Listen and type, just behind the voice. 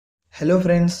Hello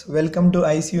friends, welcome to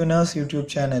ICU Nurse YouTube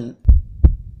channel.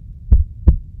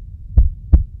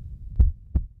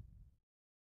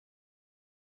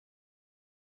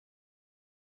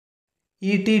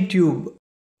 ET tube,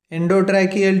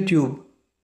 endotracheal tube.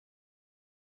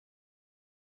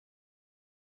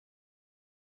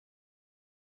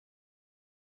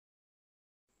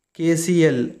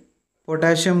 KCl,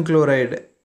 potassium chloride.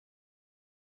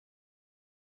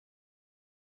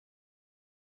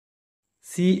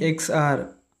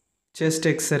 CXR, chest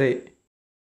X-ray.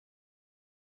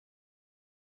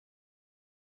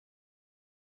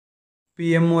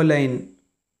 PMO line,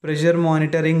 pressure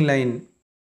monitoring line.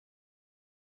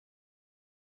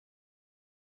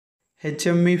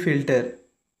 HME filter,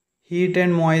 heat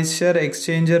and moisture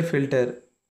exchanger filter.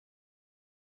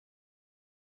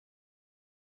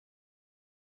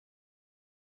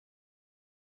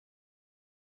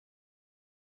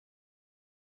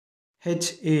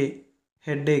 HA,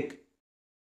 headache.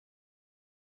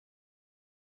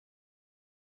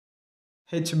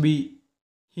 HB,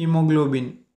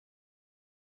 hemoglobin.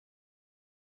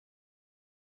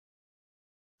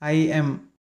 IM,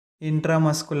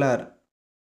 intramuscular.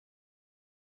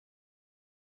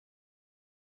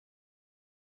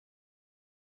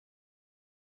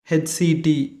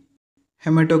 HCT,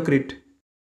 hematocrit.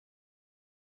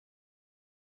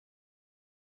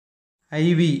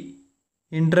 IV,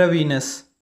 intravenous.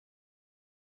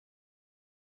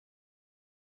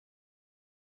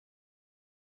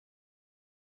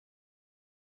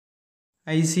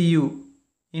 ICU,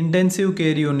 intensive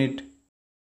care unit.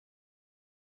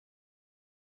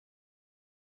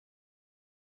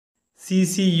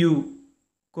 CCU,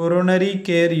 Coronary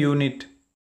Care Unit.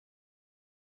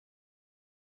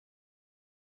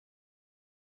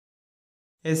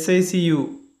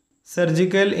 SICU,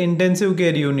 Surgical Intensive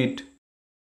Care Unit.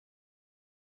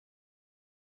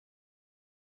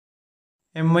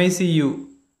 MICU,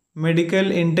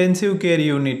 Medical Intensive Care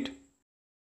Unit.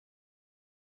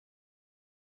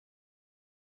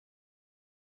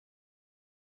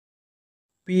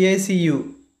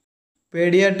 PICU,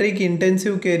 Pediatric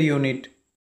Intensive Care Unit.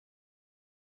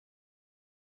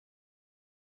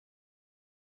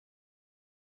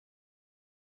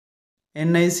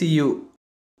 NICU,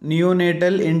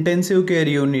 Neonatal Intensive Care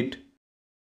Unit.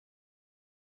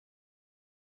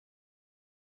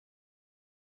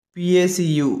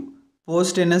 PACU,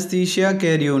 Post Anesthesia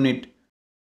Care Unit.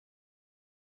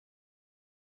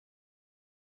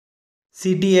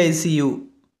 CTICU,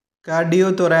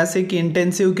 Cardiothoracic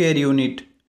Intensive Care Unit.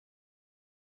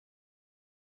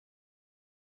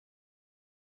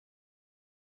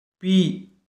 P,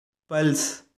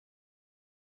 pulse.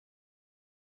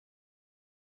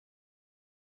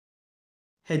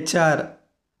 HR,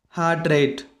 heart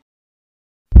rate.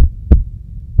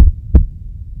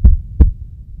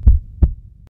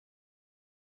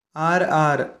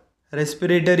 RR,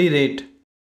 respiratory rate.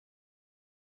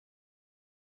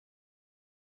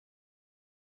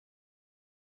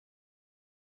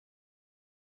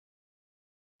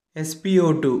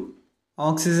 SpO2,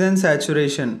 oxygen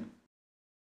saturation.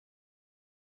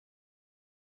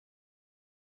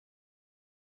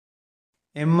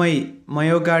 MI,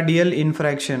 myocardial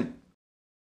infarction.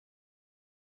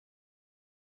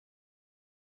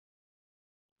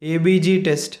 ABG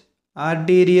test,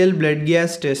 arterial blood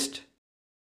gas test.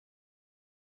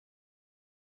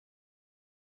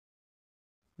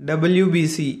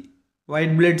 WBC,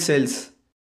 white blood cells.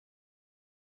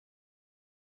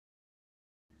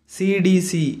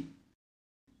 CDC,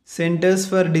 Centers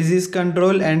for Disease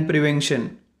Control and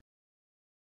Prevention.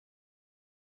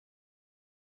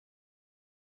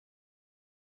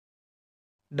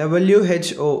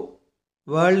 WHO,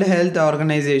 World Health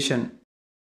Organization.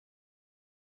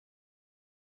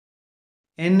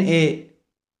 Na,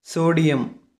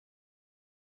 sodium.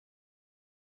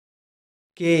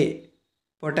 K,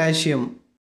 potassium.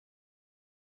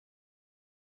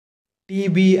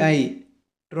 TBI,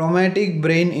 traumatic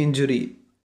brain injury.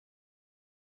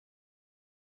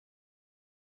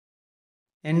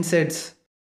 NSAIDs,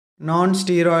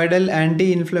 non-steroidal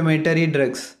anti-inflammatory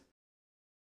drugs.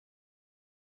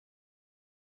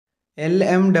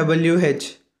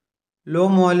 LMWH, low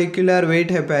molecular weight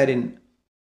heparin.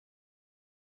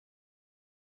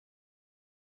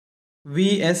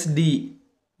 VSD,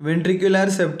 ventricular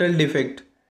septal defect.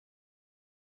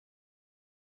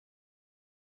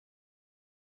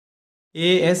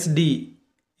 ASD,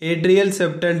 atrial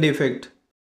septal defect.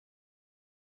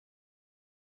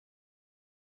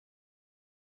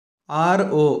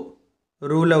 RO,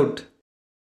 rule out.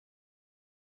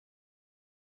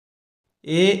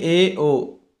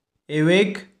 AAO,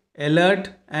 awake,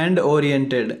 alert and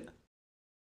oriented.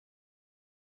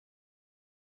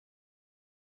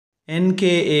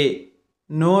 NKA,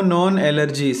 no known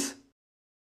allergies.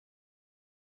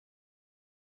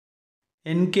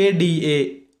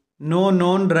 NKDA, no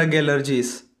known drug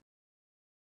allergies.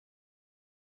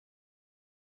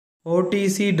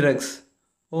 OTC drugs,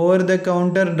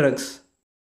 over-the-counter drugs.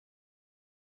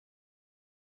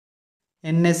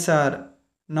 NSR,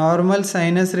 normal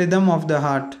sinus rhythm of the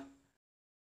heart.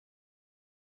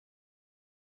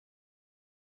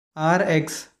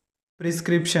 RX,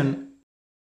 prescription.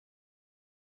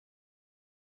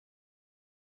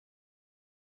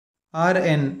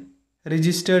 RN,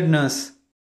 registered nurse.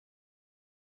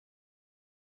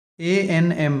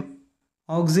 ANM,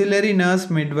 auxiliary nurse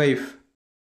midwife.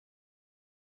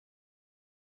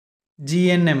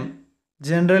 GNM,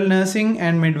 general nursing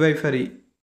and midwifery.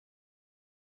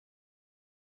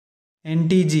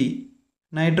 NTG,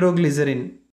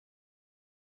 nitroglycerin.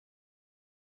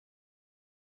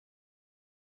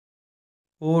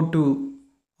 O2,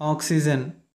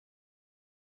 oxygen.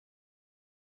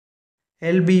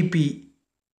 LBP,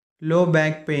 low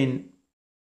back pain.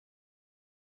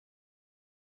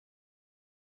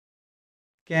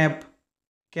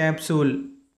 Capsule.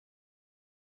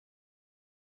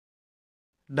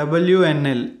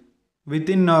 WNL,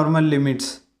 within normal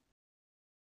limits.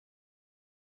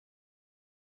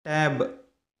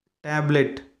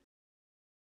 Tablet.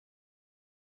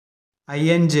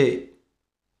 INJ,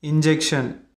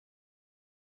 injection.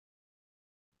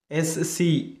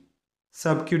 SC,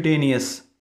 subcutaneous.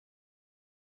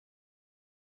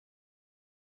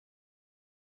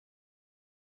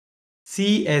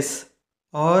 CS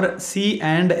or C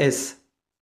and S,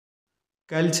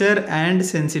 culture and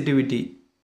sensitivity.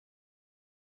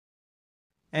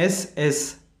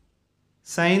 SS,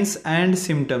 signs and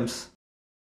symptoms.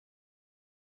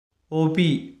 OP,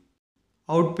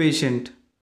 outpatient.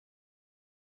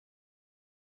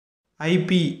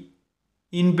 IP,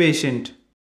 inpatient.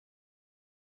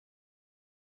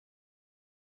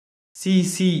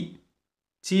 CC,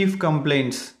 chief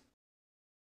complaints.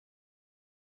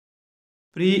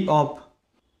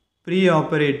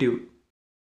 Pre-operative.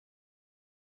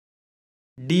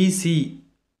 DC,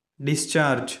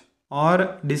 discharge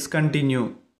or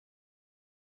discontinue.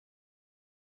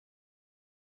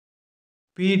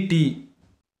 PT,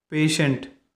 patient.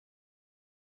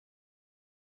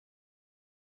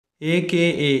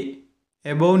 AKA,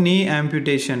 above knee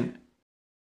amputation.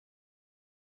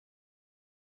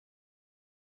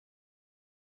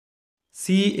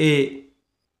 CA,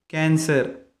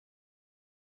 cancer.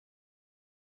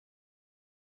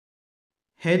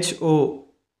 HO,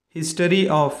 history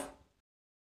of.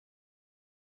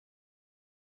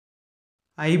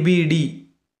 IBD,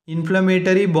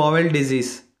 inflammatory bowel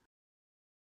disease.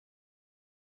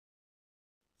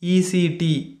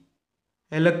 ECT,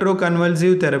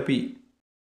 Electroconvulsive Therapy.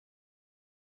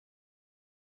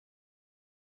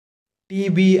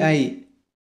 TBI,